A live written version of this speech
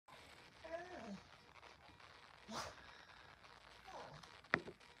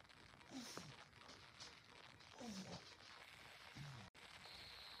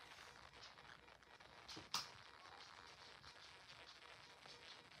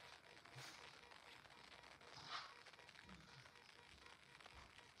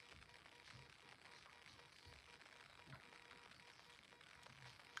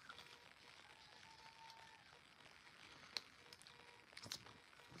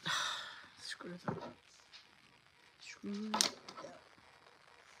screws up. Screws up.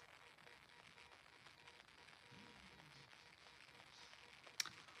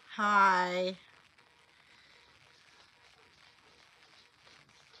 Hi.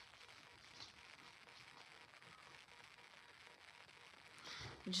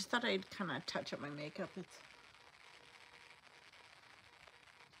 I just thought I'd kind of touch up my makeup. It's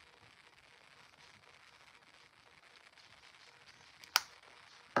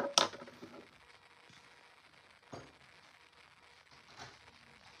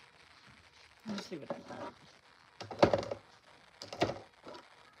I'll just leave it like that.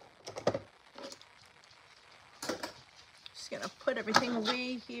 Just gonna put everything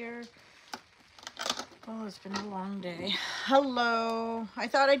away here. Oh, it's been a long day. Hello. I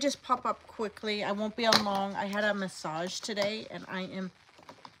thought I'd just pop up quickly. I won't be on long. I had a massage today and I am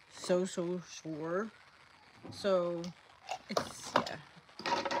so sore. So it's, yeah.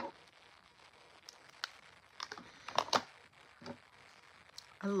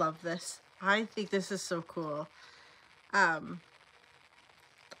 I love this. I think this is so cool.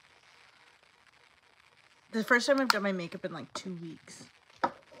 The first time I've done my makeup in like 2 weeks.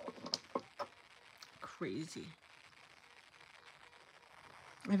 Crazy.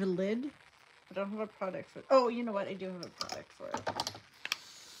 I have a lid. I don't have a product for it. Oh, you know what? I do have a product for it.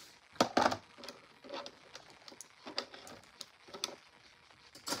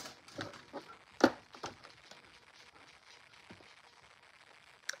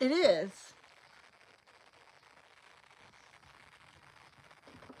 It is.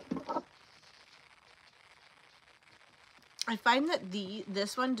 I find that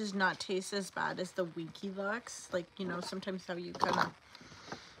this one does not taste as bad as the Winky Lux. Like, you know, sometimes how you kind of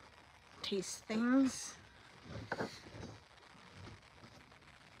taste things.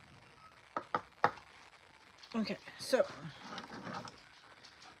 Okay, so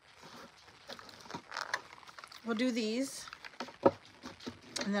we'll do these.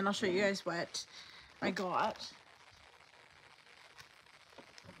 And then I'll show you guys what I got.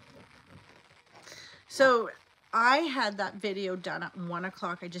 So I had that video done at 1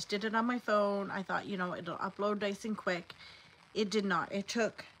 o'clock. I just did it on my phone. I thought, you know, it'll upload nice and quick. It did not. It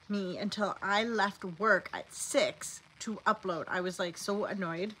took me until I left work at 6 to upload. I was like so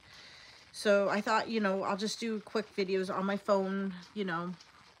annoyed. So I thought, you know, I'll just do quick videos on my phone, you know.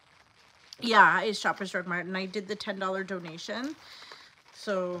 Yeah, it's Shoppers Drug Mart, and I did the $10 donation.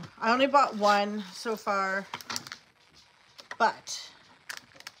 So I only bought one so far, but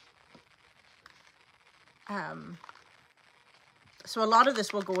so a lot of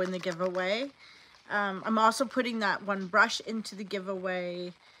this will go in the giveaway. I'm also putting that one brush into the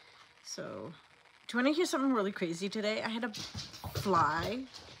giveaway. So do you want to hear something really crazy today? I had a fly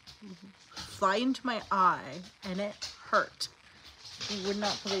into my eye and it hurt. You would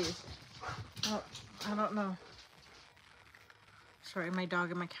not believe. Oh, I don't know. Sorry, my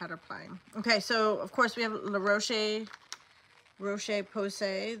dog and my cat are playing. Okay, so of course we have La Roche-Posay.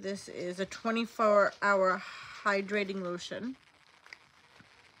 This is a 24-hour hydrating lotion.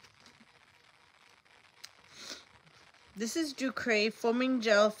 This is Ducray Foaming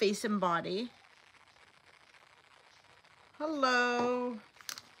Gel Face and Body. Hello.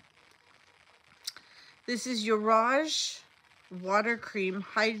 This is Urage Water Cream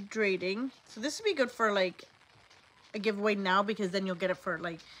Hydrating. So this would be good for like a giveaway now, because then you'll get it for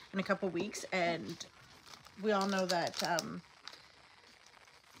like in a couple weeks, and we all know that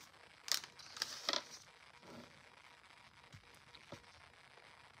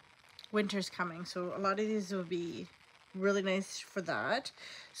winter's coming, so a lot of these will be really nice for that.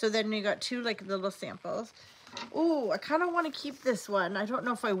 So then you got two like little samples. Oh, I kind of want to keep this one. I don't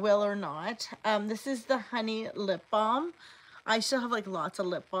know if I will or not. This is the Honey Lip Balm. I still have like lots of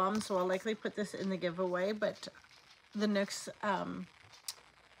lip balm, so I'll likely put this in the giveaway, but the NYX,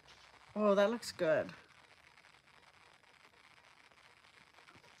 oh, that looks good.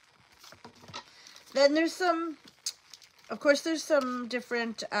 Then there's some, of course, there's some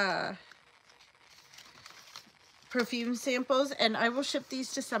different perfume samples, and I will ship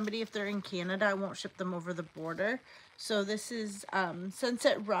these to somebody if they're in Canada. I won't ship them over the border. So this is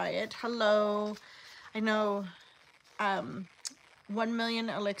Sunset Riot. Hello. I know 1 Million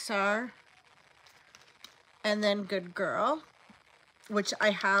Elixir. And then Good Girl, which I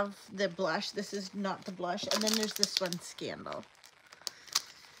have the blush. This is not the blush. And then there's this one, Scandal.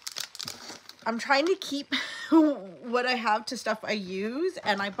 I'm trying to keep what I have to stuff I use,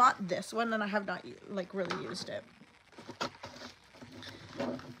 and I bought this one and I have not like really used it.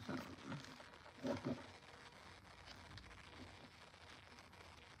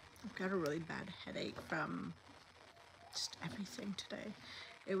 I've got a really bad headache from just everything today.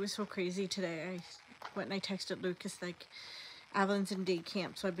 It was so crazy today. I went and I texted Lucas, like, Evelyn's in day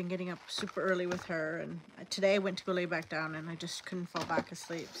camp, so I've been getting up super early with her, and today I went to go lay back down and I just couldn't fall back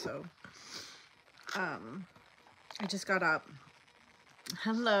asleep, so I just got up.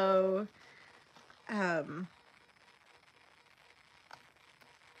 Hello. Then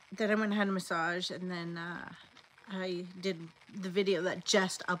I went and had a massage, and then I did the video that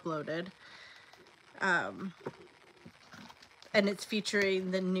just uploaded. And it's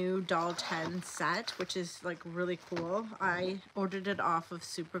featuring the new Doll 10 set, which is like really cool. I ordered it off of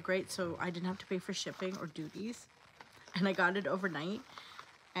Supergreat, so I didn't have to pay for shipping or duties. And I got it overnight.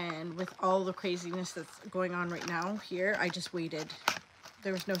 And with all the craziness that's going on right now here, I just waited.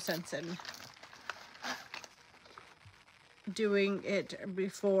 There was no sense in doing it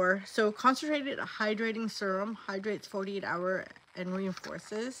before. So concentrated hydrating serum hydrates 48 hour and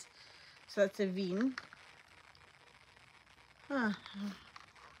reinforces. So that's a Veen. Huh.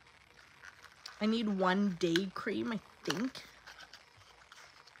 I need 1 day cream, I think.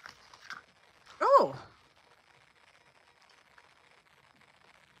 Oh!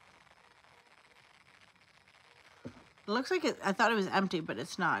 It looks like it, I thought it was empty, but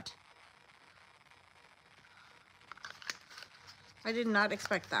it's not. I did not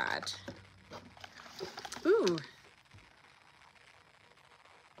expect that. Ooh.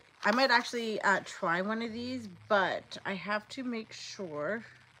 I might actually try one of these, but I have to make sure.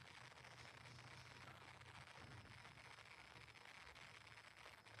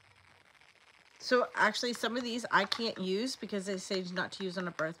 So actually some of these I can't use because they say not to use on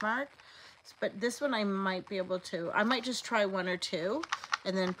a birthmark. But this one I might be able to. I might just try 1 or 2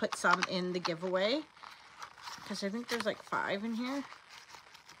 and then put some in the giveaway. Because I think there's like 5 in here.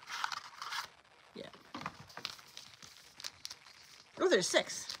 Yeah. Oh, there's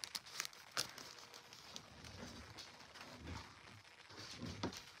 6.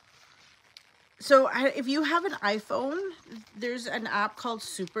 So if you have an iPhone, there's an app called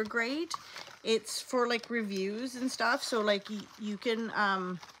Supergreat. It's for like reviews and stuff. So like you can,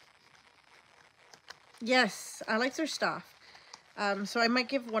 yes, I like their stuff. So I might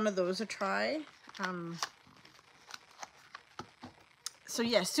give one of those a try. So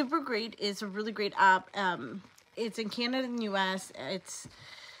yeah, Supergreat is a really great app. It's in Canada and US. It's,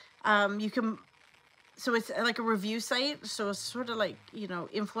 you can, so it's like a review site, so it's sort of like, you know,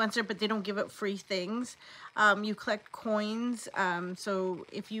 Influencer, but they don't give out free things. You collect coins, so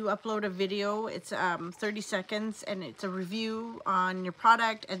if you upload a video, it's 30 seconds, and it's a review on your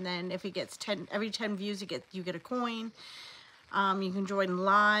product, and then if it gets every 10 views, you get a coin. You can join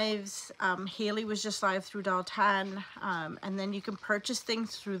lives. Haley was just live through Doll 10, and then you can purchase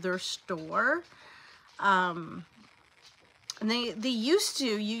things through their store. And you used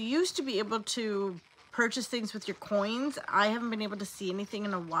to be able to purchase things with your coins. I haven't been able to see anything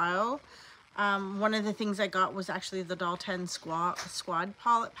in a while. One of the things I got was actually the Doll 10 Squad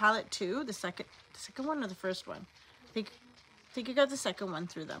palette too. The second one or the first one? I think I got the second one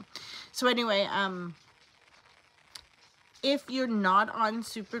through them. So anyway, if you're not on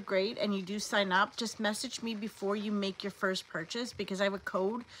Supergreat and you do sign up, just message me before you make your first purchase, because I have a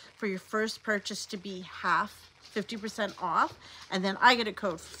code for your first purchase to be 50% off, and then I get a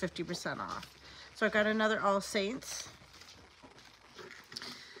code for 50% off. So I got another All Saints.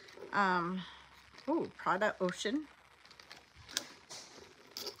 Oh, Prada Ocean.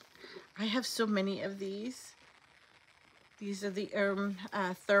 I have so many of these. These are the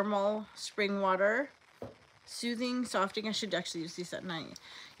thermal spring water. Soothing, softening. I should actually use these at night.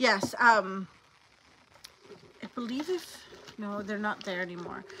 Yes, I believe no, they're not there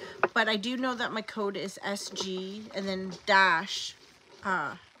anymore. But I do know that my code is SG and then dash,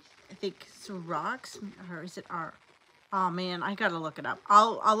 I think it's Rox, or is it R? Oh man, I gotta look it up.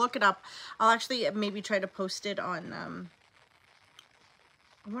 I'll look it up. I'll actually maybe try to post it on,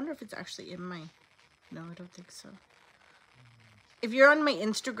 I wonder if it's actually in my, no, I don't think so. If you're on my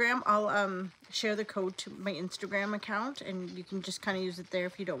Instagram, I'll share the code to my Instagram account, and you can just kind of use it there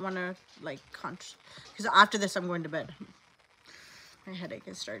if you don't want to, like, because after this I'm going to bed. My headache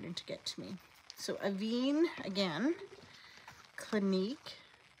is starting to get to me. So Avene again, Clinique,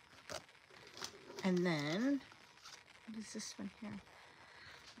 and then what is this one here?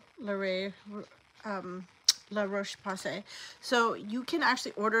 La Roche-Posay. So you can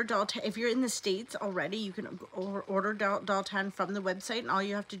actually order Doll 10. If you're in the States already, you can order Doll 10 from the website, and all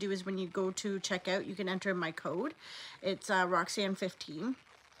you have to do is when you go to checkout, you can enter my code. It's Roxanne 15,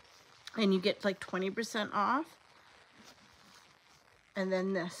 and you get like 20% off. And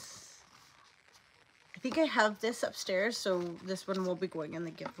then this, I think I have this upstairs, so this one will be going in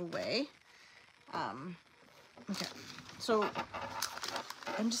the giveaway. Okay, so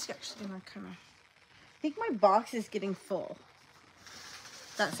I'm just actually gonna kind of, I think my box is getting full.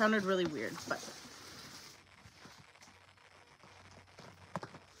 That sounded really weird, but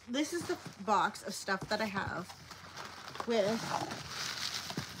this is the box of stuff that I have with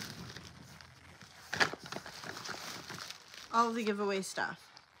all of the giveaway stuff.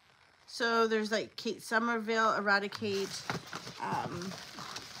 So there's like Kate Somerville, Eradicate.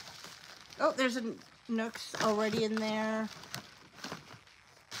 Oh, there's a Nooks already in there.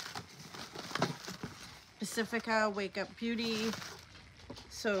 Pacifica, Wake Up Beauty.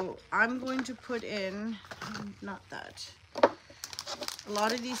 So I'm going to put in, not that, a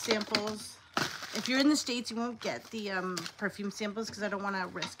lot of these samples. If you're in the States, you won't get the perfume samples because I don't want to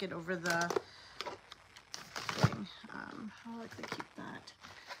risk it over the thing. How like to keep that.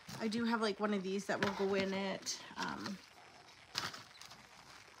 I do have like one of these that will go in it.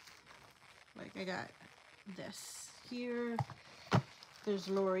 Like I got this here. There's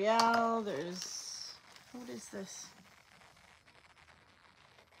L'Oreal. There's, what is this?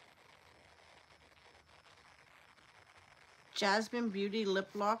 Jasmine Beauty Lip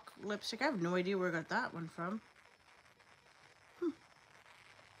Lock lipstick. I have no idea where I got that one from.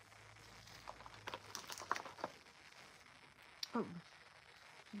 Oh,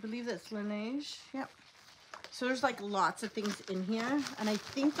 I believe that's Laneige. Yep. So there's like lots of things in here, and I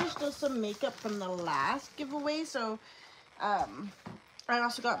think there's still some makeup from the last giveaway. So I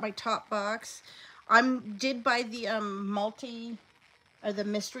also got my top box. Did buy the the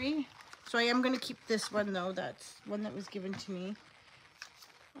mystery. So I am going to keep this one though. That's one that was given to me.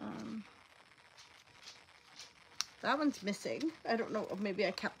 That one's missing. I don't know. Maybe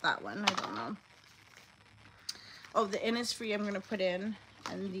I kept that one. I don't know. Oh, the Innisfree I'm going to put in.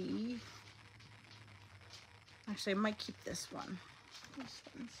 And the... Actually, I might keep this one. This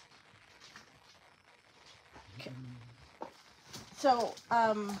one's... Okay. So,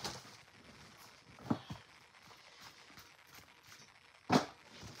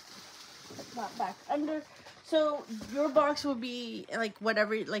 not back under. So your box will be like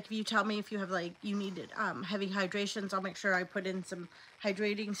whatever, like if you tell me if you have like you need heavy hydrations, I'll make sure I put in some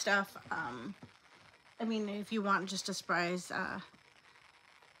hydrating stuff. I mean, if you want just a surprise,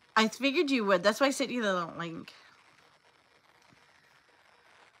 I figured you would. That's why I sent you the little link.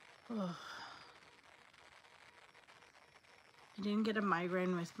 Oh. I didn't get a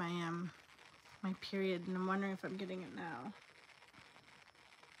migraine with my my period, and I'm wondering if I'm getting it now.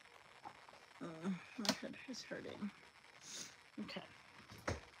 My head is hurting. Okay.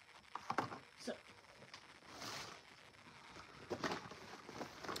 So,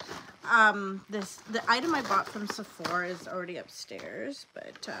 the item I bought from Sephora is already upstairs,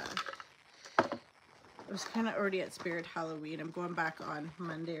 but it was kind of already at Spirit Halloween. I'm going back on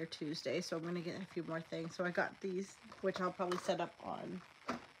Monday or Tuesday, so I'm gonna get a few more things. So I got these, which I'll probably set up on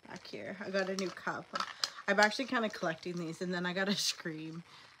back here. I got a new cup. I'm actually kind of collecting these, and then I got a Scream.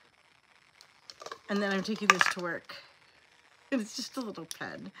 And then I'm taking this to work. And it's just a little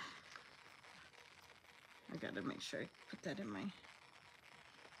pen. I gotta make sure I put that in my...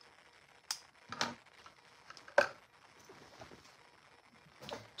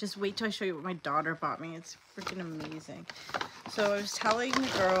 Just wait till I show you what my daughter bought me. It's freaking amazing. So I was telling the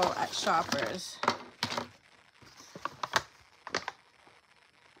girl at Shoppers.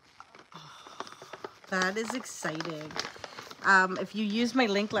 Oh, that is exciting. If you use my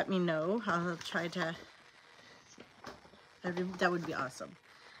link, let me know. I'll try to. That would be awesome.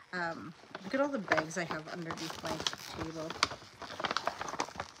 Look at all the bags I have underneath my table.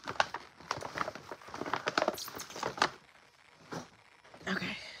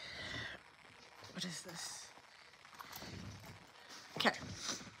 Okay. What is this? Okay.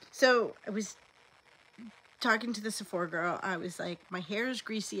 So I was talking to the Sephora girl. I was like, my hair is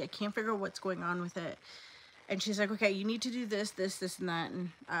greasy. I can't figure out what's going on with it. And she's like, okay, you need to do this, this, this, and that.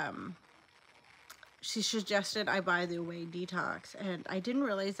 And she suggested I buy the Away Detox. And I didn't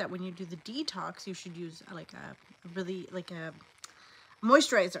realize that when you do the detox, you should use like a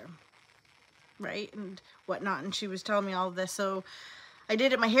moisturizer, right? And whatnot. And she was telling me all of this. So I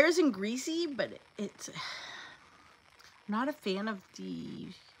did it. My hair isn't greasy, but it's... I'm not a fan of the...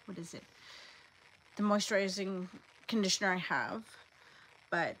 What is it? The moisturizing conditioner I have.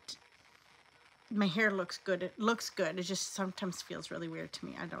 But... my hair looks good. It looks good. It just sometimes feels really weird to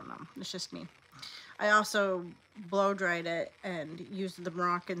me. I don't know. It's just me. I also blow dried it and used the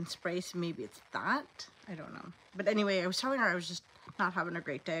Moroccan spray, so maybe it's that. I don't know. But anyway, I was telling her I was just not having a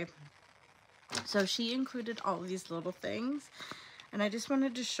great day. So she included all of these little things. And I just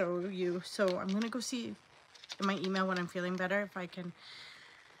wanted to show you. So I'm going to go see in my email when I'm feeling better if I can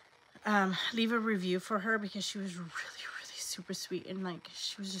leave a review for her, because she was really, really super sweet, and like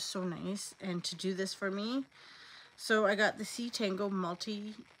she was just so nice, and to do this for me. So I got the C Tango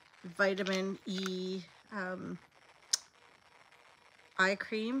multi-vitamin E eye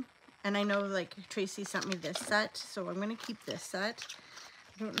cream, and I know like Tracy sent me this set, so I'm gonna keep this set.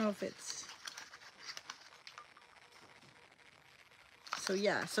 I don't know if it's, so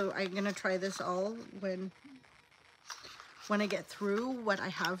yeah, so I'm gonna try this all when I get through what I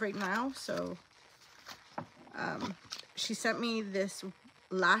have right now. So she sent me this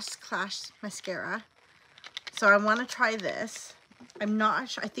Last Clash mascara, so I want to try this. I'm not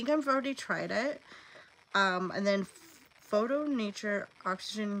sure, I think I've already tried it. And then Photo Nature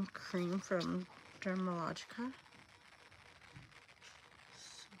Oxygen Cream from Dermalogica.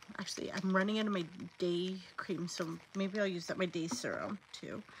 Actually, I'm running out of my day cream, so maybe I'll use that my day serum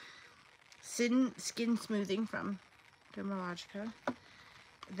too. Skin Smoothing from Dermalogica.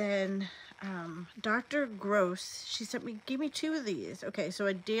 Then Dr. Gross, she gave me 2 of these. Okay, so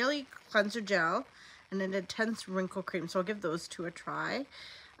a daily cleanser gel and an intense wrinkle cream. So I'll give those 2 a try.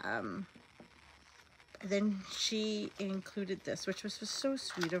 Then she included this, which was so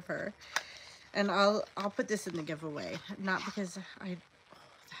sweet of her. And I'll put this in the giveaway. Not because oh,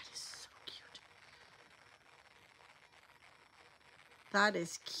 that is so cute. That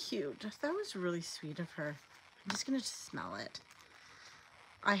is cute. That was really sweet of her. I'm just gonna smell it.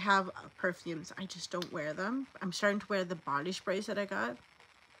 I have perfumes, I just don't wear them. I'm starting to wear the body sprays that I got.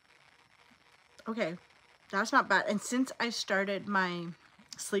 Okay, that's not bad. And since I started my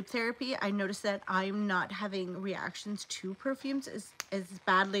sleep therapy, I noticed that I'm not having reactions to perfumes as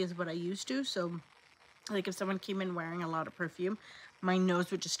badly as what I used to. So like if someone came in wearing a lot of perfume, my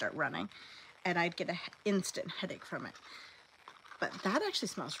nose would just start running and I'd get an instant headache from it. But that actually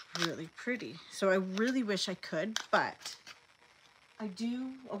smells really pretty. So I really wish I could, but I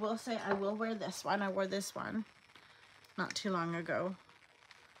will say I will wear this one. I wore this one not too long ago.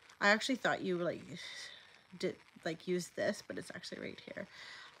 I actually thought you did use this, but it's actually right here.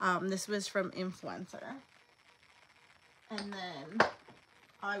 This was from Influencer. And then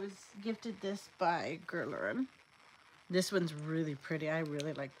I was gifted this by Guerlain. This one's really pretty. I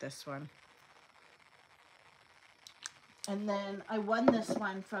really like this one. And then I won this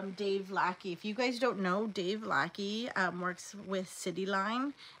one from Dave Lackey. If you guys don't know, Dave Lackey works with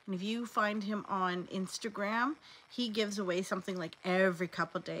Cityline. And if you find him on Instagram, he gives away something like every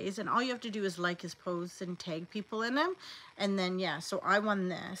couple days. And all you have to do is like his posts and tag people in them. And then, yeah, so I won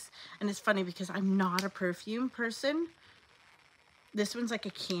this. And it's funny because I'm not a perfume person. This one's like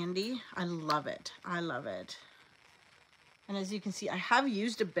a candy. I love it. I love it. And as you can see, I have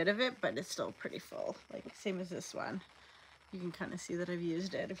used a bit of it, but it's still pretty full. Like, same as this one. You can kind of see that I've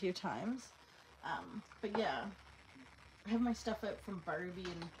used it a few times. But yeah, I have my stuff out from Barbie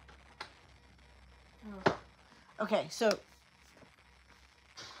and... Oh. Okay, so...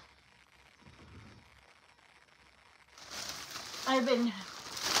 I've been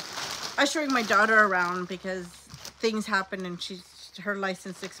ushering my daughter around because things happened and her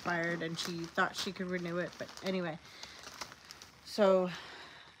license expired and she thought she could renew it. But anyway, so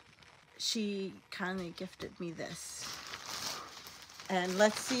she kindly gifted me this. And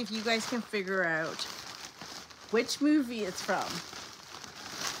let's see if you guys can figure out which movie it's from.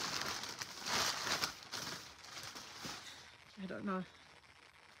 I don't know.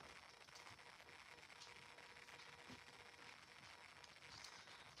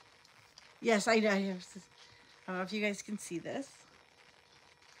 Yes, I don't know if you guys can see this.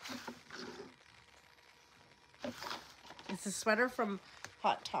 It's a sweater from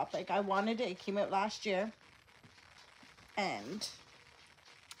Hot Topic. I wanted it. It came out last year. And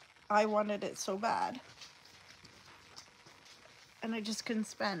I wanted it so bad. And I just couldn't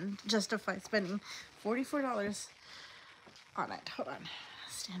justify spending $44 on it. Hold on.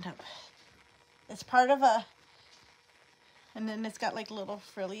 Stand up. It's part of a... And then it's got like little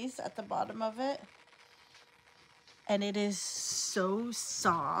frillies at the bottom of it. And it is so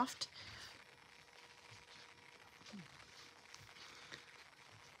soft.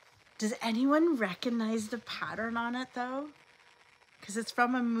 Does anyone recognize the pattern on it though? Because it's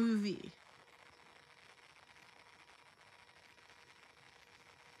from a movie.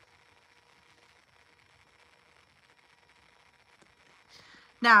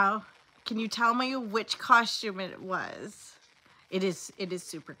 Now, can you tell me which costume it was? It is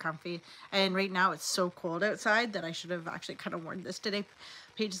super comfy. And right now it's so cold outside that I should have actually kind of worn this today.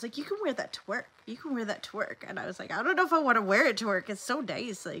 Paige is like, you can wear that to work. You can wear that to work. And I was like, I don't know if I want to wear it to work. It's so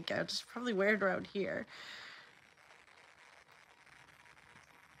nice. Like, I'll just probably wear it around here.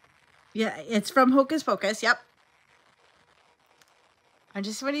 Yeah, it's from Hocus Pocus. Yep. I'm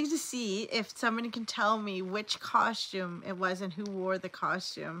just waiting to see if somebody can tell me which costume it was and who wore the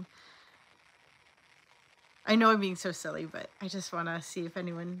costume. I know I'm being so silly, but I just want to see if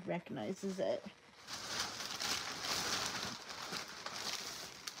anyone recognizes it.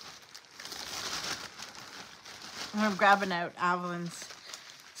 I'm grabbing out Avalon's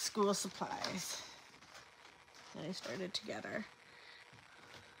school supplies that I started together.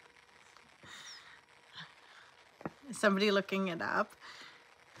 Is somebody looking it up?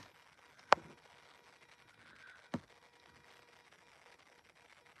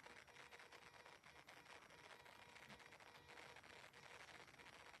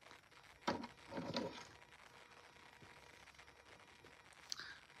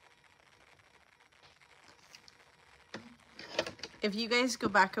 If you guys go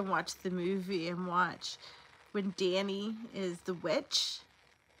back and watch the movie and watch when Danny is the witch,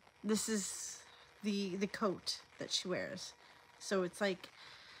 this is the coat that she wears. So it's like,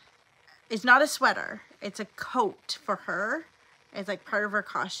 it's not a sweater, it's a coat for her. It's like part of her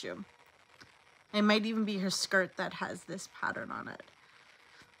costume. It might even be her skirt that has this pattern on it.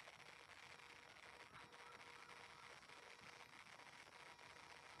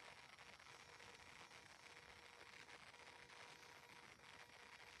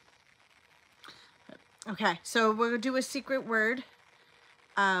 Okay, so we'll do a secret word.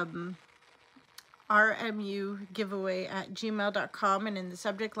 rmu giveaway@gmail.com, and in the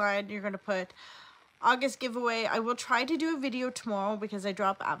subject line you're going to put August giveaway. I will try to do a video tomorrow because I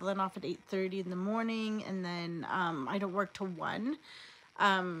drop Avalon off at 8:30 in the morning, and then I don't work till 1.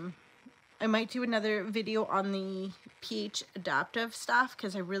 I might do another video on the pH adaptive stuff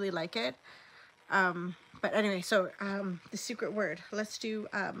because I really like it. But anyway, so the secret word. Let's do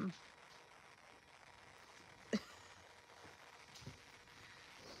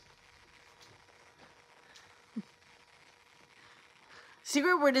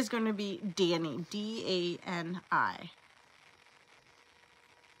secret word is going to be Danny, D-A-N-I.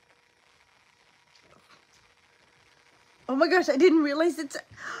 Oh my gosh, I didn't realize it's... I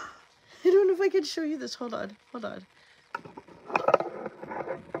don't know if I can show you this. Hold on, hold on.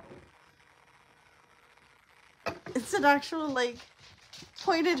 It's an actual, like,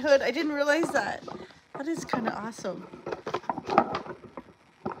 pointed hood. I didn't realize that. That is kind of awesome.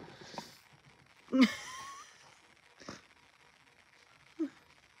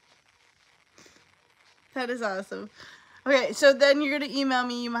 That is awesome. Okay, so then you're going to email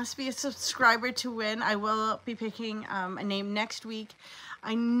me. You must be a subscriber to win. I will be picking a name next week.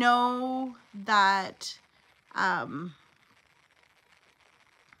 I know that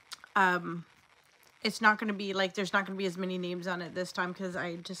it's not going to be like, there's not going to be as many names on it this time because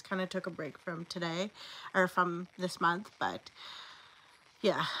I just kind of took a break from today or from this month. But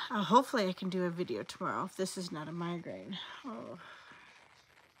yeah, hopefully I can do a video tomorrow if this is not a migraine. Oh.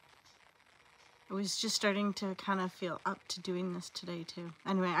 I was just starting to kind of feel up to doing this today too.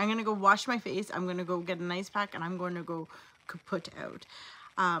 Anyway, I'm going to go wash my face. I'm going to go get an ice pack and I'm going to go kaput out.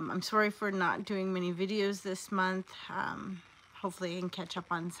 I'm sorry for not doing many videos this month. Hopefully I can catch up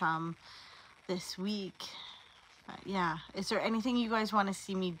on some this week. But yeah, is there anything you guys want to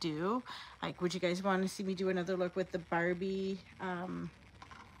see me do? Like, would you guys want to see me do another look with the Barbie?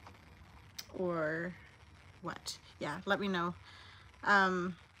 Or what? Yeah, let me know.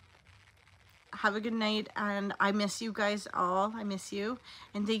 Have a good night, and I miss you guys all. I miss you,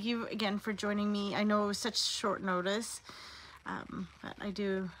 and thank you again for joining me. I know it was such short notice, but I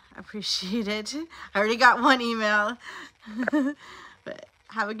do appreciate it. I already got one email. But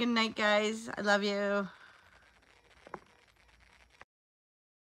have a good night, guys. I love you.